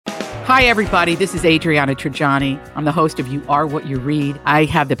Hi, everybody. This is Adriana Trajani. I'm the host of You Are What You Read. I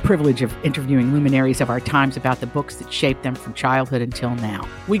have the privilege of interviewing luminaries of our times about the books that shaped them from childhood until now.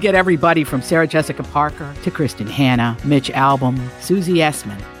 We get everybody from Sarah Jessica Parker to Kristen Hanna, Mitch Albom, Susie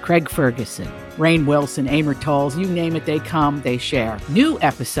Essman, Craig Ferguson, Rainn Wilson, Amor Tolls, you name it, they come, they share. New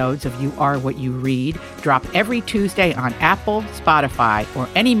episodes of You Are What You Read drop every Tuesday on Apple, Spotify, or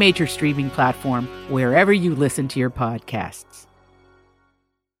any major streaming platform wherever you listen to your podcasts.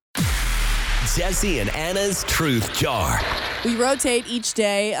 Jesse and Anna's Truth Jar. We rotate each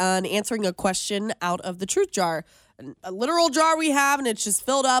day on answering a question out of the Truth Jar. A literal jar we have, and it's just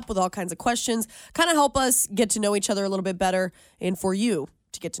filled up with all kinds of questions. Kind of help us get to know each other a little bit better and for you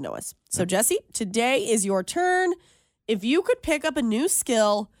to get to know us. So, Jesse, today is your turn. If you could pick up a new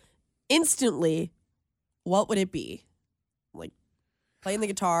skill instantly, what would it be? Like playing the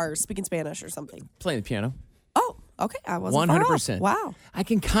guitar or speaking Spanish or something? Playing the piano. Oh, okay. I wasn't 100%. Wow. I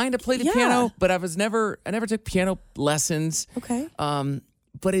can kind of play the piano, but I never took piano lessons. Okay.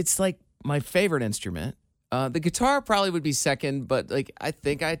 But it's like my favorite instrument. The guitar probably would be second, but like I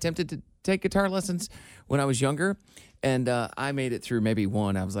think I attempted to take guitar lessons when I was younger, and I made it through maybe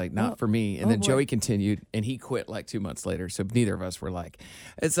one. I was like, not for me. And then boy. Joey continued, and he quit like 2 months later. So neither of us were like,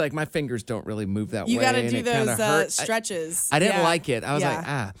 it's like my fingers don't really move that You way. got to and do it kinda those hurt. stretches. I didn't like it. I was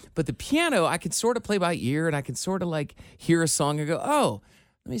Yeah. like, But the piano, I could sort of play by ear, and I can sort of like hear a song and go, oh,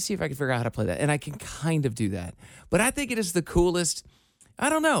 let me see if I can figure out how to play that. And I can kind of do that. But I think it is the coolest. I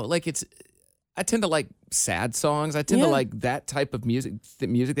don't know. Like I tend to like sad songs. I tend to like that type of music, the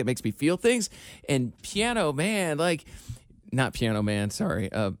music that makes me feel things. And Piano Man, like, not Piano Man, sorry.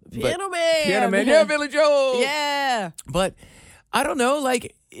 Piano Man. Piano Man, yeah, Billy Joel. Yeah. But I don't know,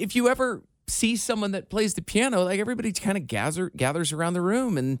 like, if you ever see someone that plays the piano, like everybody kind of gathers around the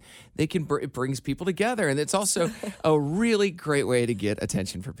room, and it brings people together, and it's also a really great way to get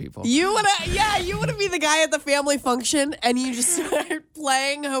attention for people. You wanna be the guy at the family function, and you just start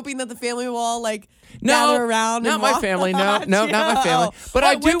playing, hoping that the family will all like gather around. Not and my watch. family. No, not my family. But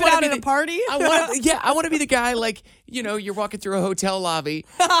I do whip it want out to at be a party. I want to be the guy, like, you know, you're walking through a hotel lobby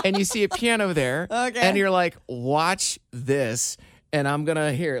and you see a piano there, and you're like, watch this. And I'm going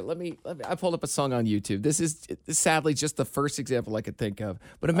to hear it. Let me, I pulled up a song on YouTube. This is sadly just the first example I could think of.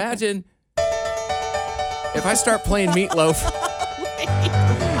 But imagine if I start playing Meatloaf.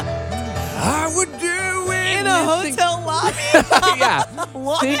 I would do it. In a hotel lobby? Yeah.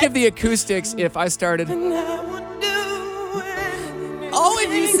 What? Think of the acoustics if I started. Oh,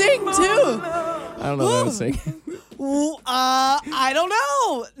 and you sing too. I don't know what I was singing. I don't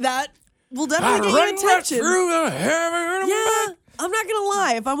know. That will definitely get your attention. Yeah. I'm not going to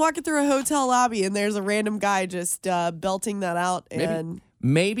lie. If I'm walking through a hotel lobby and there's a random guy just belting that out and...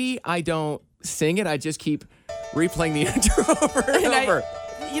 Maybe I don't sing it. I just keep replaying the intro over and over.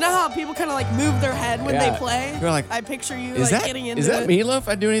 You know how people kind of like move their head when they play? You're like, I picture you is like that, getting into is that it. Meatloaf?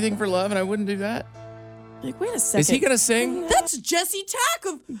 I'd do anything for love, and I wouldn't do that. Like, wait a second. Is he going to sing? That's Jesse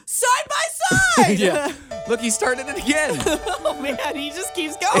Tack of Side by Side. Yeah. Look, he started it again. Oh, man. He just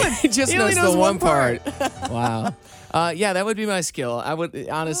keeps going. He just only knows the one part. Wow. Yeah, that would be my skill. I would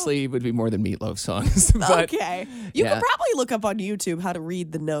honestly would be more than Meatloaf songs. But okay. You could probably look up on YouTube how to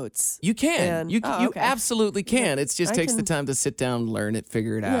read the notes. you can. You absolutely can. Yeah, It just takes the time to sit down, learn it,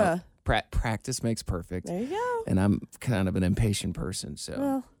 figure it out. Practice makes perfect. There you go. And I'm kind of an impatient person, so.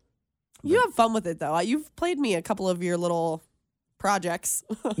 Well, you have fun with it, though. You've played me a couple of your little projects.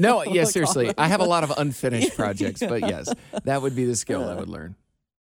 No, yeah, seriously. I have a lot of unfinished projects, but yes, that would be the skill I would learn.